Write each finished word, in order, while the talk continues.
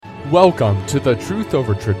Welcome to the Truth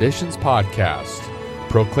Over Traditions podcast,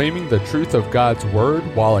 proclaiming the truth of God's Word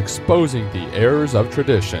while exposing the errors of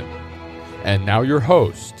tradition. And now your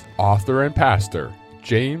host, author and pastor,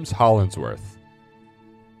 James Hollandsworth.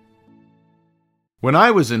 When I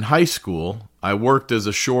was in high school, I worked as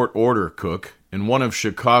a short order cook in one of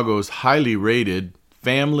Chicago's highly rated,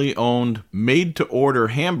 family-owned, made-to-order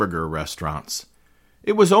hamburger restaurants.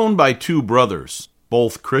 It was owned by two brothers,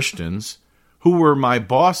 both Christians, who were my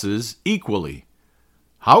bosses equally.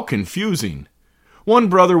 How confusing. One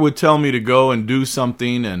brother would tell me to go and do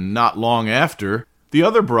something, and not long after, the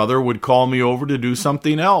other brother would call me over to do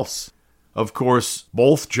something else. Of course,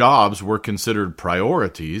 both jobs were considered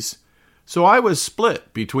priorities, so I was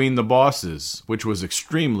split between the bosses, which was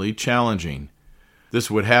extremely challenging.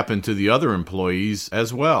 This would happen to the other employees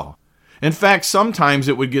as well. In fact, sometimes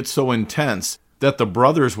it would get so intense that the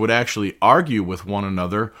brothers would actually argue with one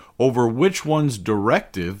another over which one's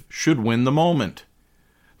directive should win the moment.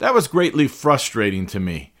 That was greatly frustrating to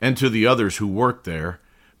me and to the others who worked there,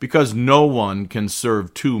 because no one can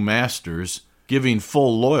serve two masters, giving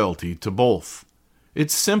full loyalty to both.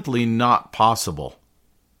 It's simply not possible.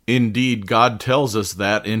 Indeed, God tells us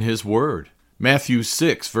that in His Word. Matthew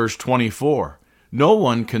 6, verse 24, "No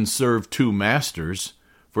one can serve two masters,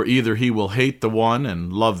 for either he will hate the one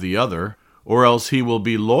and love the other, or else he will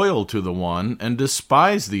be loyal to the one and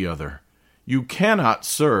despise the other. You cannot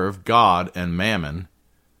serve God and mammon."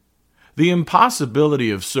 The impossibility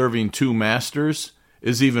of serving two masters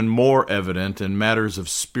is even more evident in matters of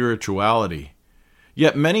spirituality.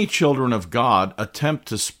 Yet many children of God attempt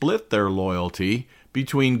to split their loyalty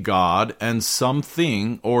between God and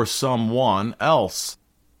something or someone else.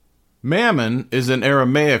 Mammon is an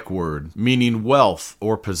Aramaic word meaning wealth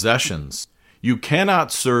or possessions. You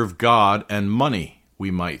cannot serve God and money,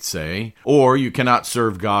 we might say, or you cannot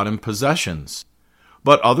serve God and possessions.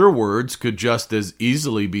 But other words could just as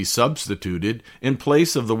easily be substituted in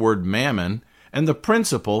place of the word mammon, and the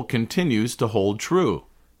principle continues to hold true.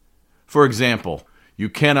 For example, you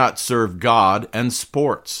cannot serve God and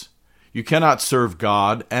sports. You cannot serve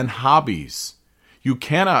God and hobbies. You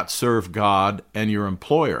cannot serve God and your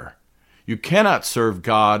employer. You cannot serve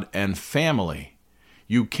God and family.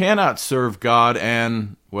 You cannot serve God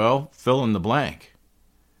and, well, fill in the blank.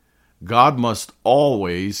 God must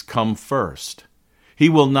always come first. He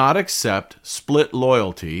will not accept split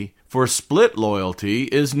loyalty, for split loyalty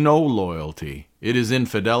is no loyalty. It is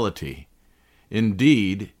infidelity.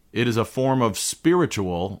 Indeed, it is a form of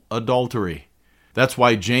spiritual adultery. That's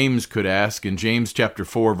why James could ask in James chapter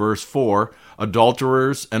 4, verse 4,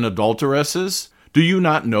 "Adulterers and adulteresses, do you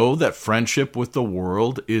not know that friendship with the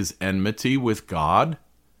world is enmity with God?"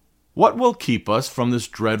 What will keep us from this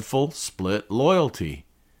dreadful split loyalty?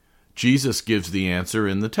 Jesus gives the answer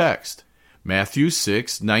in the text. Matthew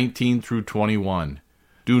 6, 19 through 21.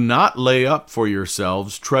 "Do not lay up for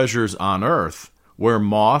yourselves treasures on earth, where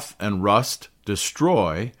moth and rust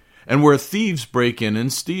destroy, and where thieves break in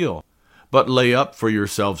and steal. But lay up for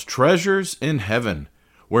yourselves treasures in heaven,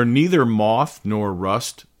 where neither moth nor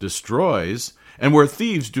rust destroys, and where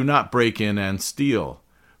thieves do not break in and steal.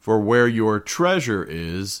 For where your treasure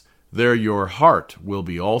is, there your heart will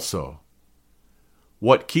be also."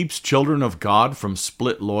 What keeps children of God from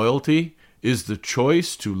split loyalty is the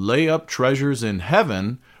choice to lay up treasures in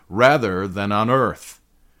heaven rather than on earth.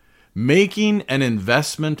 Making an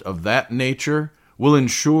investment of that nature will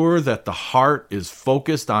ensure that the heart is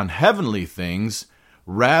focused on heavenly things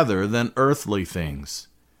rather than earthly things.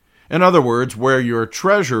 In other words, where your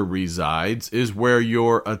treasure resides is where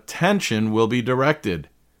your attention will be directed.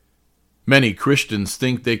 Many Christians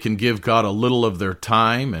think they can give God a little of their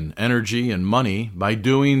time and energy and money by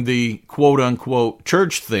doing the quote-unquote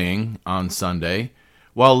church thing on Sunday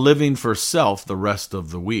while living for self the rest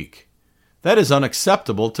of the week. That is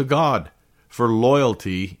unacceptable to God, for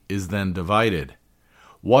loyalty is then divided.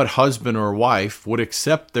 What husband or wife would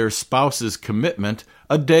accept their spouse's commitment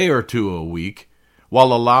a day or two a week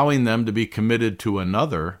while allowing them to be committed to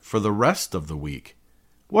another for the rest of the week?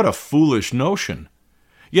 What a foolish notion!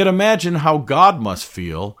 Yet imagine how God must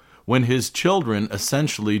feel when His children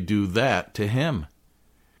essentially do that to Him.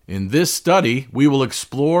 In this study, we will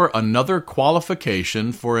explore another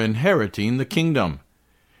qualification for inheriting the kingdom.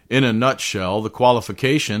 In a nutshell, the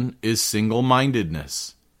qualification is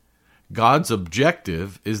single-mindedness. God's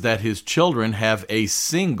objective is that His children have a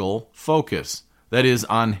single focus, that is,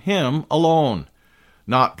 on Him alone,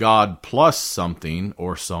 not God plus something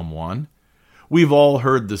or someone. We've all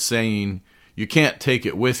heard the saying, "You can't take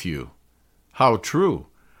it with you." How true.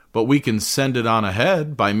 But we can send it on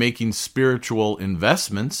ahead by making spiritual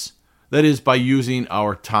investments. That is, by using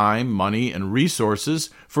our time, money, and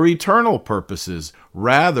resources for eternal purposes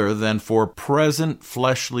rather than for present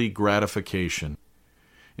fleshly gratification.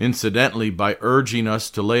 Incidentally, by urging us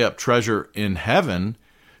to lay up treasure in heaven,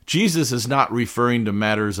 Jesus is not referring to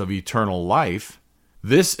matters of eternal life.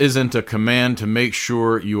 This isn't a command to make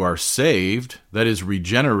sure you are saved, that is,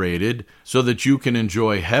 regenerated, so that you can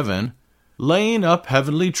enjoy heaven. Laying up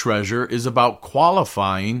heavenly treasure is about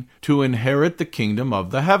qualifying to inherit the kingdom of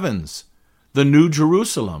the heavens, the New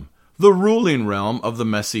Jerusalem, the ruling realm of the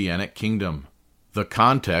Messianic kingdom. The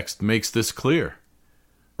context makes this clear.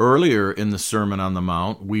 Earlier in the Sermon on the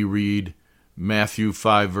Mount, we read Matthew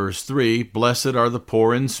 5, verse 3, "Blessed are the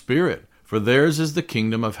poor in spirit, for theirs is the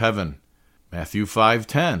kingdom of heaven." Matthew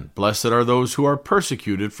 5:10, "Blessed are those who are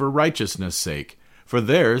persecuted for righteousness' sake, for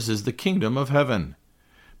theirs is the kingdom of heaven."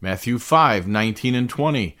 Matthew 5:19 and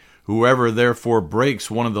 20, "Whoever therefore breaks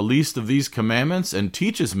one of the least of these commandments and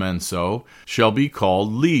teaches men so, shall be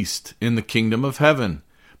called least in the kingdom of heaven.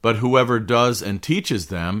 But whoever does and teaches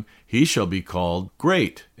them, he shall be called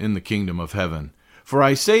great in the kingdom of heaven. For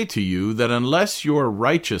I say to you that unless your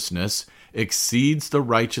righteousness exceeds the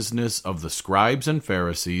righteousness of the scribes and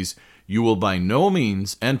Pharisees, you will by no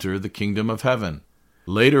means enter the kingdom of heaven."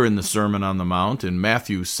 Later in the Sermon on the Mount, in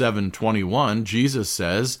Matthew 7:21, Jesus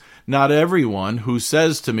says, "Not everyone who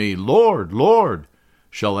says to me, 'Lord, Lord,'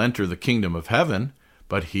 shall enter the kingdom of heaven,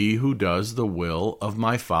 but he who does the will of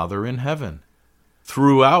my Father in heaven."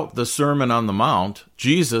 Throughout the Sermon on the Mount,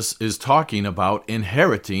 Jesus is talking about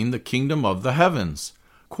inheriting the kingdom of the heavens,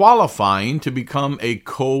 qualifying to become a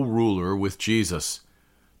co-ruler with Jesus.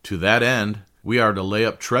 To that end, we are to lay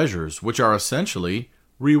up treasures, which are essentially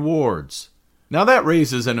rewards. Now that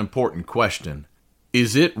raises an important question.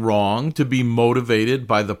 Is it wrong to be motivated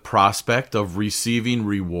by the prospect of receiving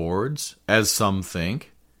rewards, as some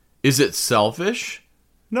think? Is it selfish?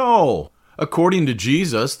 No. According to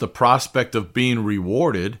Jesus, the prospect of being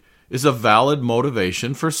rewarded is a valid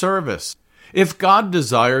motivation for service. If God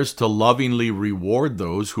desires to lovingly reward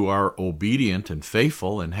those who are obedient and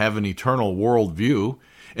faithful and have an eternal worldview,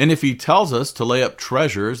 and if he tells us to lay up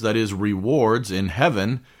treasures, that is, rewards in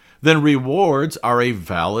heaven, then rewards are a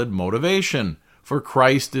valid motivation, for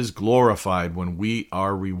Christ is glorified when we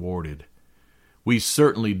are rewarded. We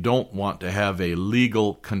certainly don't want to have a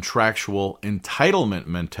legal, contractual entitlement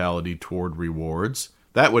mentality toward rewards.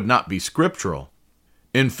 That would not be scriptural.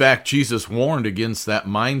 In fact, Jesus warned against that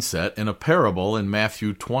mindset in a parable in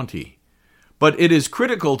Matthew 20. But it is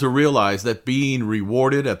critical to realize that being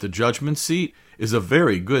rewarded at the judgment seat is a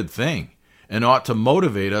very good thing, and ought to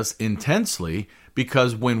motivate us intensely,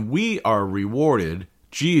 because when we are rewarded,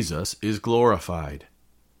 Jesus is glorified.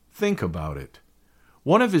 Think about it.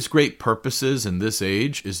 One of his great purposes in this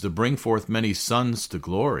age is to bring forth many sons to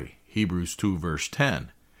glory, Hebrews 2 verse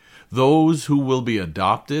 10. Those who will be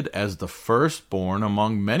adopted as the firstborn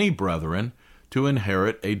among many brethren to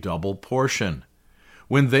inherit a double portion.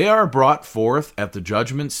 When they are brought forth at the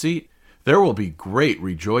judgment seat, there will be great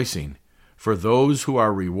rejoicing, for those who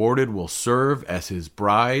are rewarded will serve as his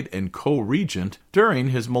bride and co-regent during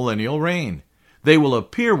his millennial reign. They will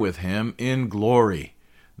appear with him in glory.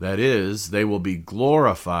 That is, they will be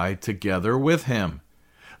glorified together with him.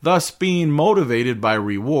 Thus, being motivated by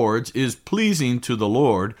rewards is pleasing to the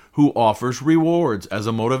Lord, who offers rewards as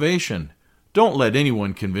a motivation. Don't let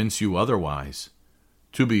anyone convince you otherwise.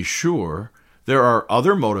 To be sure, there are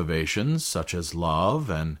other motivations, such as love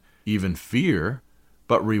and even fear,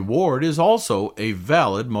 but reward is also a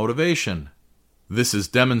valid motivation. This is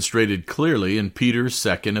demonstrated clearly in Peter's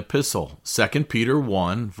second epistle, 2 Peter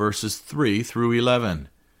 1, verses 3 through 11.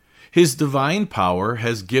 His divine power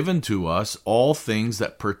has given to us all things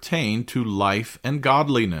that pertain to life and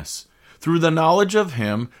godliness, through the knowledge of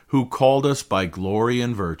him who called us by glory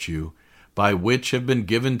and virtue, by which have been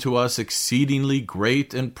given to us exceedingly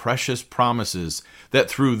great and precious promises, that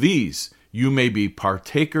through these you may be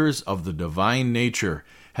partakers of the divine nature,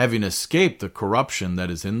 having escaped the corruption that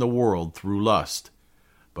is in the world through lust.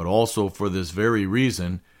 But also for this very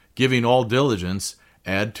reason, giving all diligence,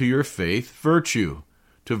 add to your faith virtue,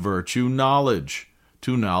 to virtue knowledge,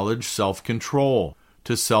 to knowledge self-control,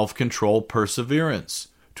 to self-control perseverance,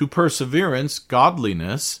 to perseverance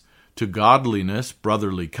godliness, to godliness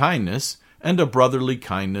brotherly kindness, and to brotherly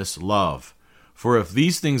kindness love. For if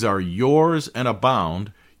these things are yours and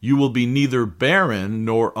abound, you will be neither barren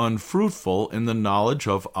nor unfruitful in the knowledge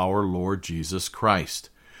of our Lord Jesus Christ.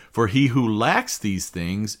 For he who lacks these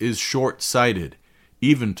things is short-sighted,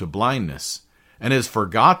 even to blindness, and has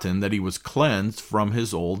forgotten that he was cleansed from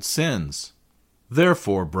his old sins.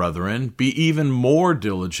 Therefore, brethren, be even more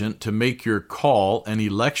diligent to make your call and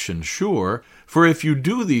election sure, for if you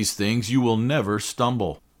do these things, you will never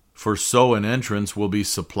stumble. For so an entrance will be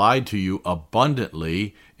supplied to you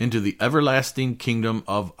abundantly into the everlasting kingdom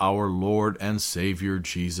of our Lord and Savior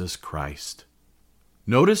Jesus Christ.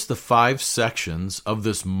 Notice the 5 sections of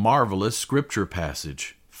this marvelous scripture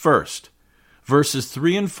passage. First, verses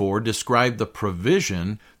 3 and 4 describe the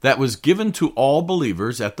provision that was given to all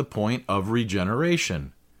believers at the point of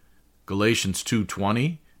regeneration. Galatians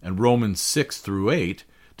 2:20 and Romans 6-8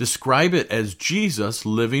 describe it as Jesus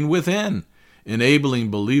living within, enabling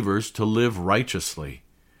believers to live righteously.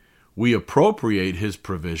 We appropriate his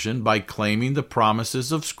provision by claiming the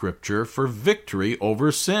promises of Scripture for victory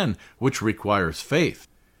over sin, which requires faith.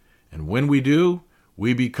 And when we do,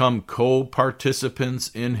 we become co-participants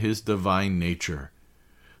in his divine nature.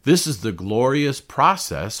 This is the glorious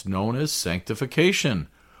process known as sanctification,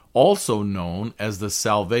 also known as the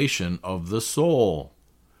salvation of the soul.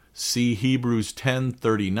 See Hebrews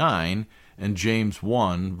 10:39 and James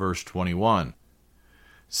 1, verse 21.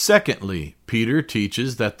 Secondly, Peter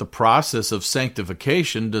teaches that the process of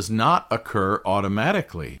sanctification does not occur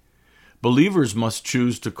automatically. Believers must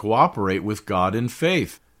choose to cooperate with God in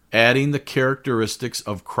faith, adding the characteristics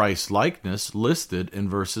of Christ-likeness listed in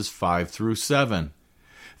verses 5-7.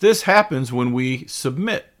 This happens when we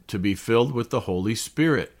submit to be filled with the Holy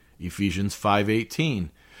Spirit, Ephesians 5:18,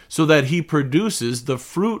 so that he produces the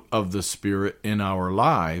fruit of the Spirit in our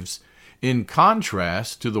lives, in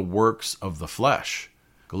contrast to the works of the flesh,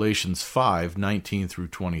 Galatians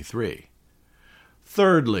 5:19-23.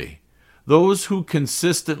 Thirdly, those who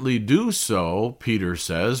consistently do so, Peter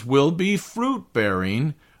says, will be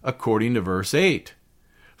fruit-bearing, according to verse 8.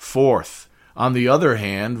 Fourth, on the other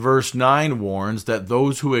hand, verse 9 warns that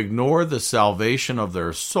those who ignore the salvation of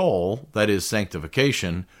their soul, that is,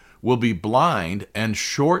 sanctification, will be blind and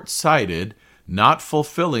short-sighted, not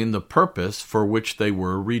fulfilling the purpose for which they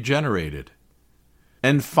were regenerated.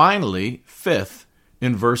 And finally, fifth,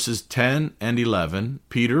 in verses 10 and 11,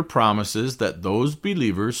 Peter promises that those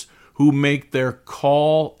believers who make their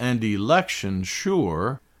call and election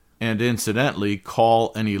sure, and incidentally,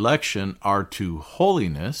 call and election are to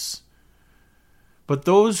holiness, but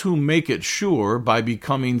those who make it sure by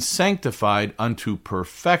becoming sanctified unto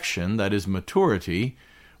perfection, that is, maturity,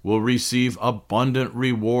 will receive abundant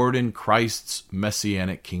reward in Christ's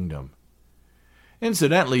messianic kingdom.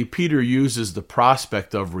 Incidentally, Peter uses the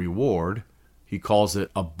prospect of reward, he calls it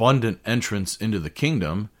abundant entrance into the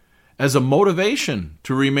kingdom, as a motivation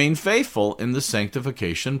to remain faithful in the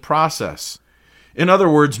sanctification process. In other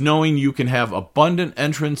words, knowing you can have abundant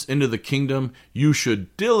entrance into the kingdom, you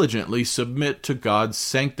should diligently submit to God's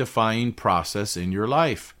sanctifying process in your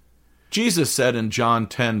life. Jesus said in John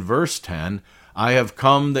 10, verse 10, I have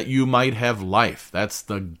come that you might have life. That's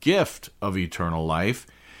the gift of eternal life,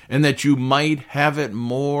 and that you might have it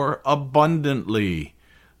more abundantly.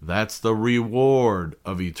 That's the reward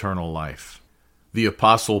of eternal life. The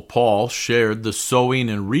Apostle Paul shared the sowing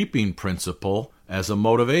and reaping principle as a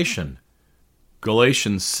motivation.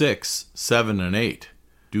 Galatians 6:7-8.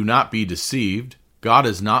 Do not be deceived. God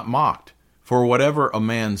is not mocked. For whatever a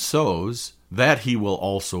man sows, that he will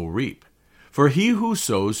also reap. For he who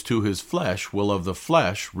sows to his flesh will of the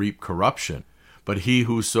flesh reap corruption, but he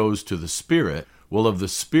who sows to the Spirit will of the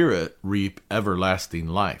Spirit reap everlasting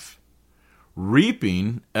life.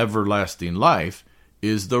 Reaping everlasting life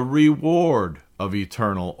is the reward of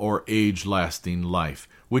eternal or age-lasting life,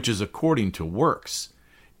 which is according to works.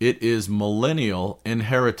 It is millennial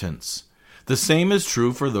inheritance. The same is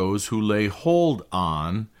true for those who lay hold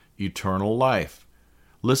on eternal life.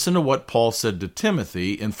 Listen to what Paul said to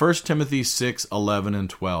Timothy in 1 Timothy 6:11 and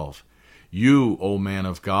 12. You, O man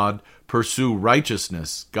of God, pursue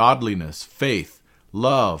righteousness, godliness, faith,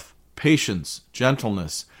 love, patience,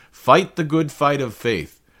 gentleness. Fight the good fight of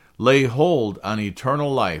faith. Lay hold on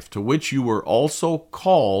eternal life, to which you were also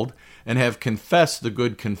called and have confessed the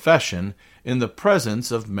good confession in the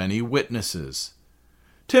presence of many witnesses.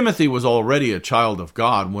 Timothy was already a child of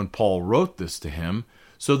God when Paul wrote this to him,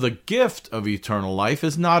 so the gift of eternal life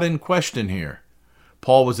is not in question here.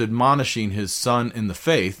 Paul was admonishing his son in the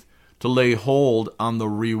faith to lay hold on the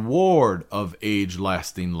reward of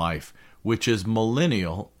age-lasting life, which is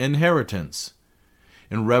millennial inheritance.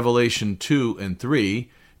 In Revelation 2 and 3,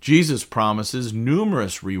 Jesus promises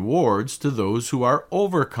numerous rewards to those who are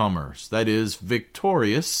overcomers, that is,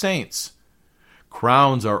 victorious saints.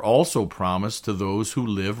 Crowns are also promised to those who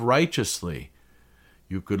live righteously.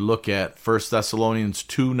 You could look at 1 Thessalonians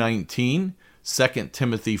 2:19, 2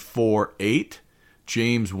 Timothy 4:8,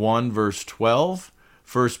 James 1 verse 12,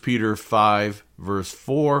 1 Peter 5 verse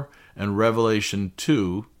 4, and Revelation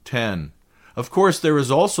 2:10. Of course, there is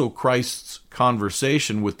also Christ's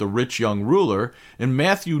conversation with the rich young ruler in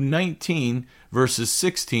Matthew 19, verses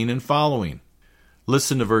 16 and following.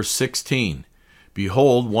 Listen to verse 16.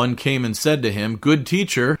 Behold, one came and said to him, Good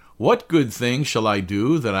teacher, what good thing shall I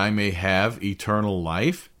do that I may have eternal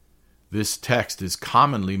life? This text is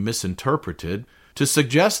commonly misinterpreted to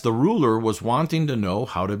suggest the ruler was wanting to know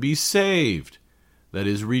how to be saved, that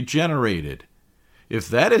is, regenerated. If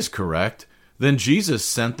that is correct, then Jesus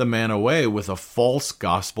sent the man away with a false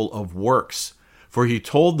gospel of works, for he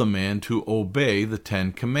told the man to obey the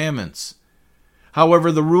 10 Commandments.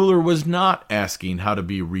 However, the ruler was not asking how to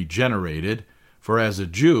be regenerated, for as a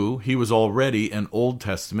Jew, he was already an Old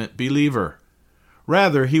Testament believer.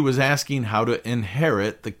 Rather, he was asking how to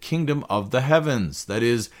inherit the kingdom of the heavens, that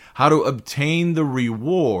is, how to obtain the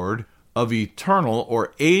reward of eternal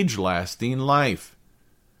or age-lasting life.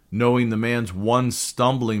 Knowing the man's one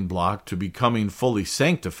stumbling block to becoming fully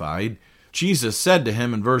sanctified, Jesus said to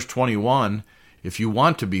him in verse 21, If you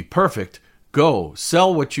want to be perfect, go,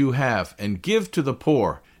 sell what you have, and give to the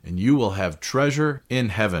poor, and you will have treasure in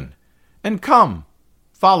heaven. And come,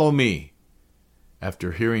 follow me.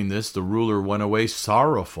 After hearing this, the ruler went away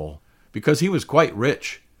sorrowful, because he was quite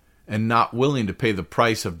rich, and not willing to pay the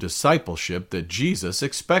price of discipleship that Jesus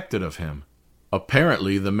expected of him.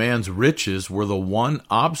 Apparently, the man's riches were the one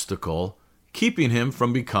obstacle keeping him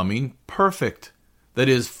from becoming perfect, that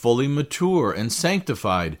is, fully mature and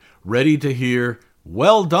sanctified, ready to hear,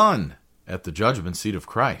 Well done, at the judgment seat of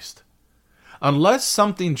Christ. Unless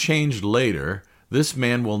something changed later, this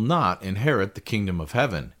man will not inherit the kingdom of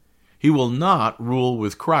heaven. He will not rule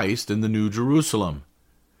with Christ in the New Jerusalem.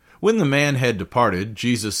 When the man had departed,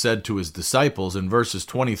 Jesus said to his disciples in verses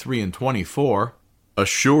 23 and 24,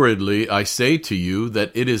 Assuredly, I say to you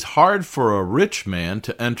that it is hard for a rich man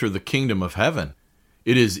to enter the kingdom of heaven.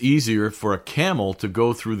 It is easier for a camel to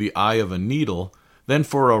go through the eye of a needle than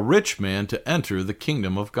for a rich man to enter the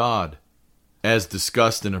kingdom of God. As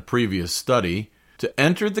discussed in a previous study, to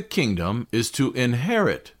enter the kingdom is to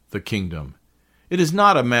inherit the kingdom. It is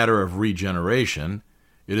not a matter of regeneration.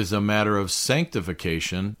 It is a matter of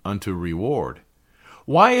sanctification unto reward.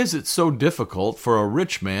 Why is it so difficult for a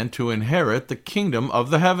rich man to inherit the kingdom of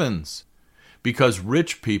the heavens? Because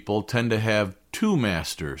rich people tend to have 2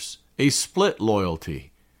 masters, a split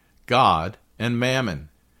loyalty, God and mammon.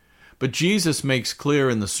 But Jesus makes clear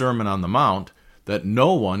in the Sermon on the Mount that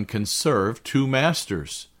no one can serve 2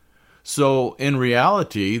 masters. So, in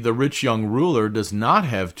reality, the rich young ruler does not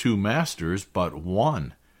have 2 masters, but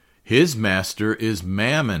one. His master is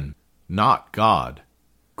mammon, not God.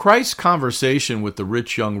 Christ's conversation with the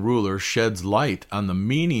rich young ruler sheds light on the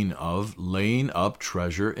meaning of laying up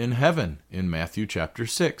treasure in heaven in Matthew chapter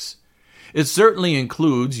 6. It certainly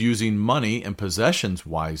includes using money and possessions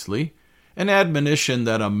wisely, an admonition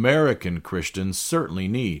that American Christians certainly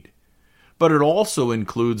need. But it also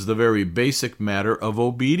includes the very basic matter of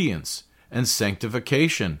obedience and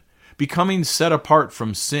sanctification, becoming set apart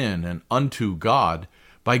from sin and unto God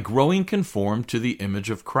by growing conformed to the image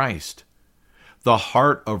of Christ. The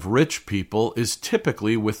heart of rich people is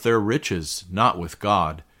typically with their riches, not with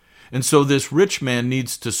God. And so this rich man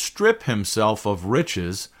needs to strip himself of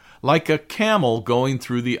riches like a camel going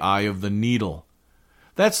through the eye of the needle.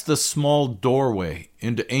 That's the small doorway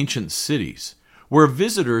into ancient cities, where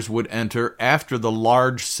visitors would enter after the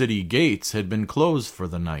large city gates had been closed for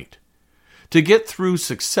the night. To get through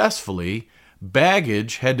successfully,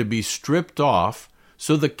 baggage had to be stripped off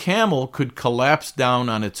so the camel could collapse down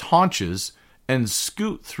on its haunches and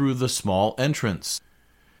scoot through the small entrance.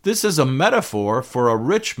 This is a metaphor for a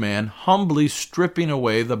rich man humbly stripping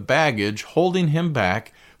away the baggage holding him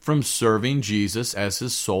back from serving Jesus as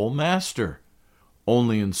his sole master.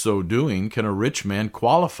 Only in so doing can a rich man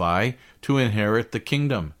qualify to inherit the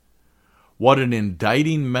kingdom. What an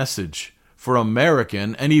indicting message for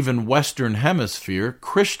American and even Western Hemisphere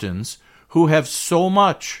Christians who have so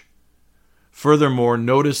much. Furthermore,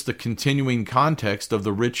 notice the continuing context of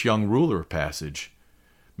the rich young ruler passage.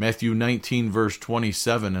 Matthew 19, verse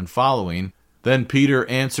 27 and following, Then Peter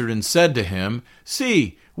answered and said to him,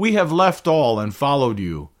 See, we have left all and followed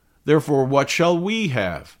you. Therefore what shall we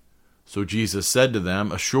have? So Jesus said to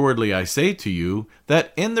them, Assuredly I say to you,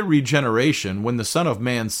 that in the regeneration, when the Son of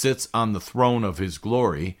Man sits on the throne of his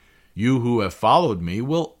glory, you who have followed me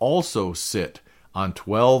will also sit on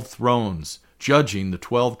 12 thrones, judging the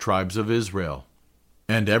 12 tribes of Israel.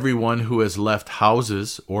 And everyone who has left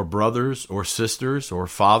houses, or brothers, or sisters, or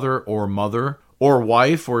father, or mother, or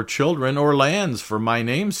wife, or children, or lands for my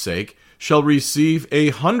name's sake, shall receive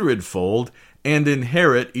 100-fold and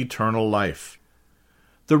inherit eternal life.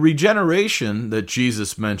 The regeneration that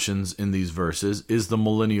Jesus mentions in these verses is the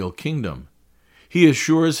millennial kingdom. He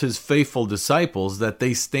assures his faithful disciples that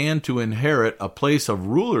they stand to inherit a place of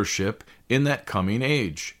rulership in that coming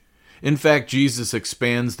age. In fact, Jesus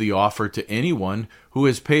expands the offer to anyone who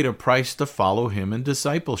has paid a price to follow him in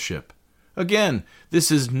discipleship. Again,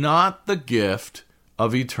 this is not the gift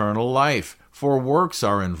of eternal life, for works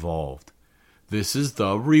are involved. This is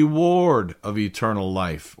the reward of eternal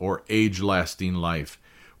life, or age-lasting life,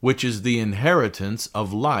 which is the inheritance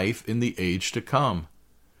of life in the age to come.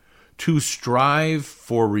 To strive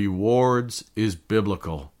for rewards is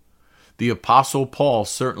biblical. The Apostle Paul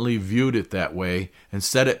certainly viewed it that way and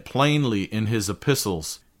said it plainly in his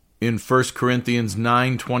epistles. In 1 Corinthians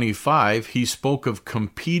 9:25, he spoke of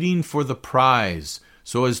competing for the prize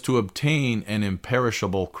so as to obtain an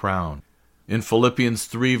imperishable crown. In Philippians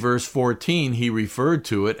 3 verse 14, he referred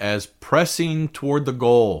to it as pressing toward the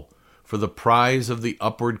goal for the prize of the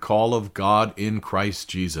upward call of God in Christ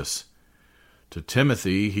Jesus. To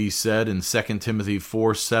Timothy, he said in 2 Timothy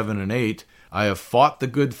 4:7 and 8, I have fought the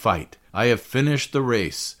good fight. I have finished the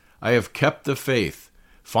race. I have kept the faith.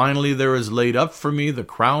 Finally, there is laid up for me the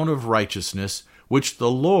crown of righteousness, which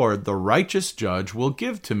the Lord, the righteous judge, will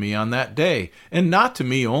give to me on that day, and not to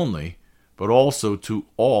me only, but also to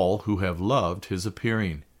all who have loved his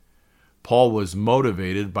appearing. Paul was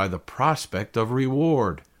motivated by the prospect of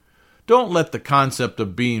reward. Don't let the concept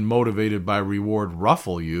of being motivated by reward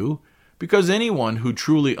ruffle you, because anyone who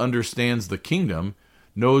truly understands the kingdom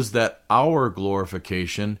knows that our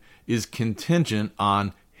glorification is contingent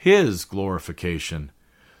on his glorification.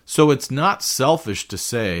 So it's not selfish to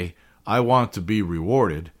say, I want to be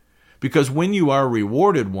rewarded, because when you are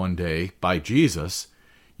rewarded one day by Jesus,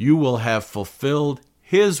 you will have fulfilled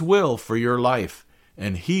his will for your life,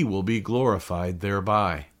 and he will be glorified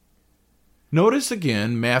thereby. Notice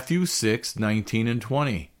again Matthew 6:19 and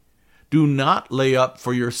 20. Do not lay up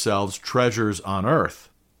for yourselves treasures on earth,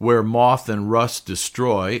 where moth and rust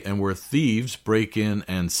destroy, and where thieves break in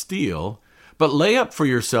and steal, but lay up for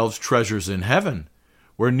yourselves treasures in heaven,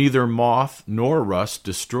 where neither moth nor rust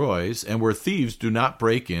destroys, and where thieves do not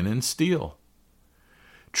break in and steal.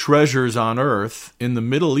 Treasures on earth, in the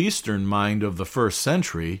Middle Eastern mind of the first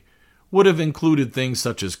century, would have included things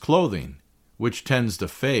such as clothing, which tends to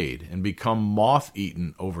fade and become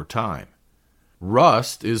moth-eaten over time.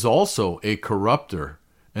 Rust is also a corrupter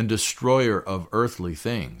and destroyer of earthly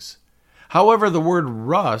things. However, the word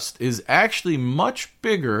rust is actually much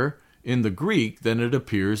bigger in the Greek than it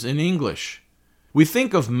appears in English. We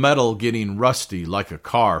think of metal getting rusty, like a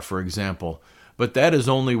car, for example, but that is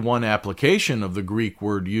only one application of the Greek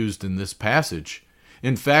word used in this passage.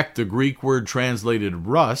 In fact, the Greek word translated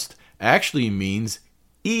rust actually means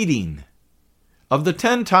eating. Of the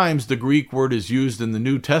 10 times the Greek word is used in the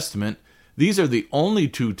New Testament, these are the only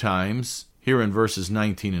 2 times, here in verses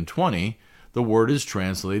 19 and 20, the word is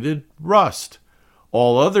translated rust.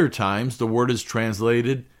 All other times the word is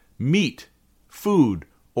translated meat, food,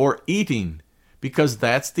 or eating, because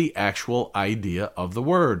that's the actual idea of the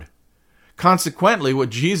word. Consequently, what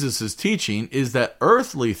Jesus is teaching is that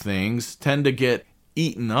earthly things tend to get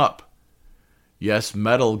eaten up. Yes,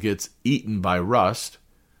 metal gets eaten by rust,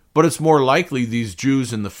 but it's more likely these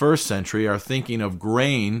Jews in the first century are thinking of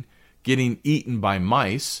grain getting eaten by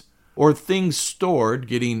mice, or things stored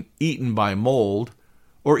getting eaten by mold,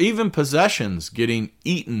 or even possessions getting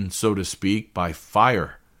eaten, so to speak, by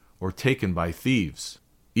fire or taken by thieves.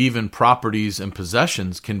 Even properties and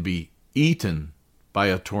possessions can be eaten by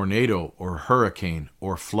a tornado or hurricane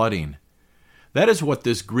or flooding. That is what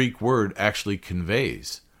this Greek word actually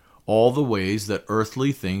conveys, all the ways that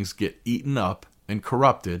earthly things get eaten up and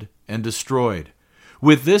corrupted and destroyed.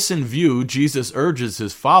 With this in view, Jesus urges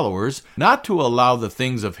his followers not to allow the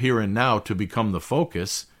things of here and now to become the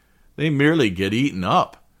focus. They merely get eaten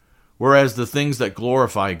up, whereas the things that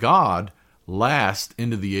glorify God last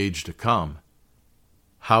into the age to come.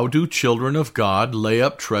 How do children of God lay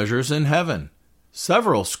up treasures in heaven?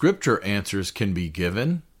 Several scripture answers can be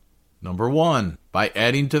given. Number 1, by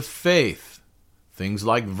adding to faith things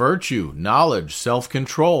like virtue, knowledge,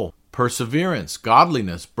 self-control, perseverance,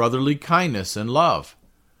 godliness, brotherly kindness, and love.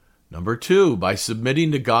 Number 2, by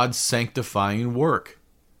submitting to God's sanctifying work.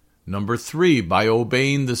 Number 3, by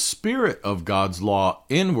obeying the spirit of God's law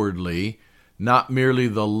inwardly, not merely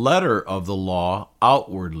the letter of the law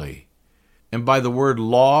outwardly. And by the word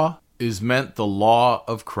law is meant the law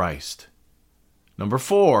of Christ. Number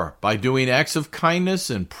 4, by doing acts of kindness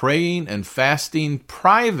and praying and fasting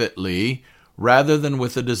privately rather than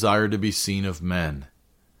with a desire to be seen of men.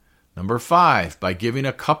 Number 5, by giving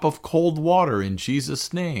a cup of cold water in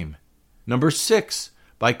Jesus' name. Number 6,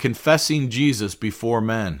 by confessing Jesus before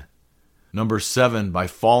men. Number 7, by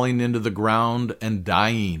falling into the ground and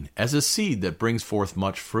dying as a seed that brings forth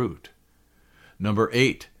much fruit. Number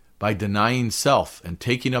 8, by denying self and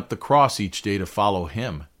taking up the cross each day to follow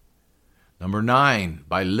him. Number 9,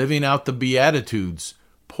 by living out the Beatitudes,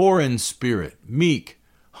 poor in spirit, meek,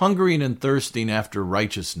 hungering and thirsting after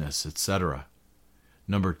righteousness, etc.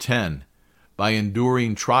 Number 10, by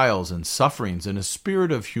enduring trials and sufferings in a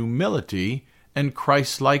spirit of humility and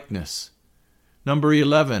Christ-likeness. Number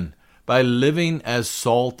 11, by living as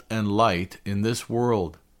salt and light in this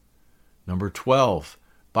world. Number 12,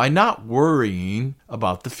 by not worrying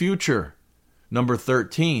about the future. Number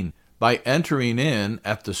 13, by entering in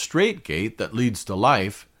at the straight gate that leads to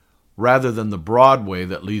life, rather than the broad way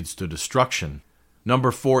that leads to destruction.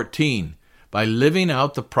 Number 14, by living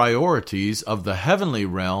out the priorities of the heavenly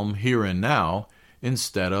realm here and now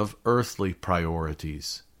instead of earthly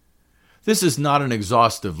priorities. This is not an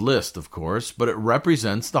exhaustive list, of course, but it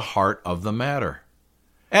represents the heart of the matter.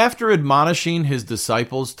 After admonishing his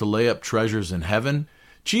disciples to lay up treasures in heaven,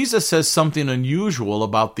 Jesus says something unusual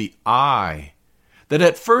about the eye that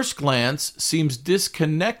at first glance seems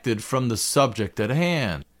disconnected from the subject at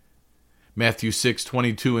hand. Matthew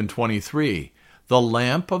 6:22 and 23, "The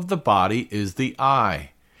lamp of the body is the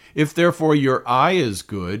eye. If therefore your eye is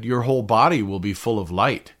good, your whole body will be full of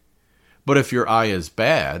light. But if your eye is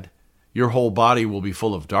bad, your whole body will be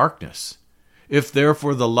full of darkness. If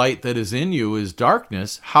therefore the light that is in you is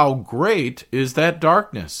darkness, how great is that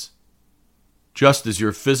darkness?" Just as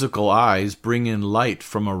your physical eyes bring in light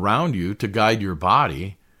from around you to guide your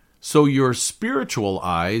body, so your spiritual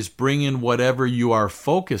eyes bring in whatever you are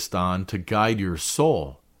focused on to guide your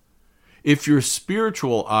soul. If your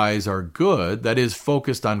spiritual eyes are good, that is,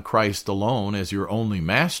 focused on Christ alone as your only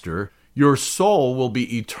master, your soul will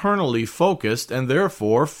be eternally focused and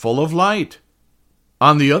therefore full of light.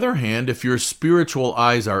 On the other hand, if your spiritual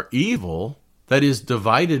eyes are evil, that is,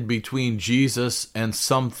 divided between Jesus and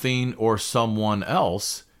something or someone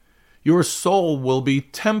else, your soul will be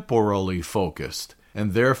temporally focused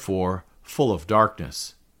and therefore full of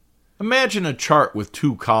darkness. Imagine a chart with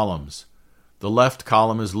 2 columns. The left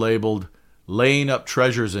column is labeled, "Laying up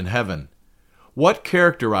treasures in heaven." What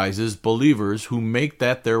characterizes believers who make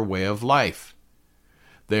that their way of life?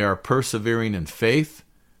 They are persevering in faith,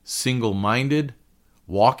 single-minded,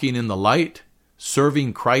 walking in the light,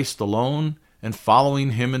 serving Christ alone, and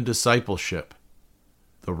following him in discipleship.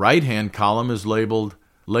 The right-hand column is labeled,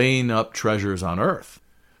 "Laying up treasures on earth."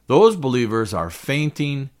 Those believers are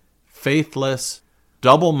fainting, faithless,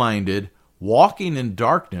 double-minded, walking in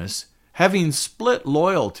darkness, having split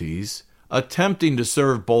loyalties, attempting to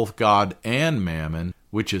serve both God and mammon,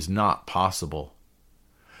 which is not possible.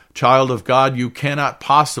 Child of God, you cannot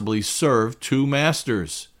possibly serve 2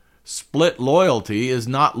 masters. Split loyalty is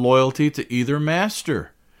not loyalty to either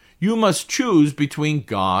master. You must choose between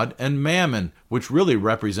God and mammon, which really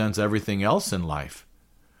represents everything else in life.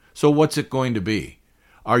 So what's it going to be?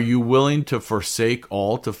 Are you willing to forsake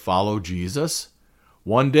all to follow Jesus?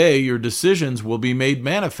 One day your decisions will be made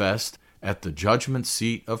manifest at the judgment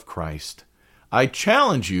seat of Christ. I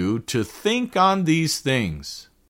challenge you to think on these things.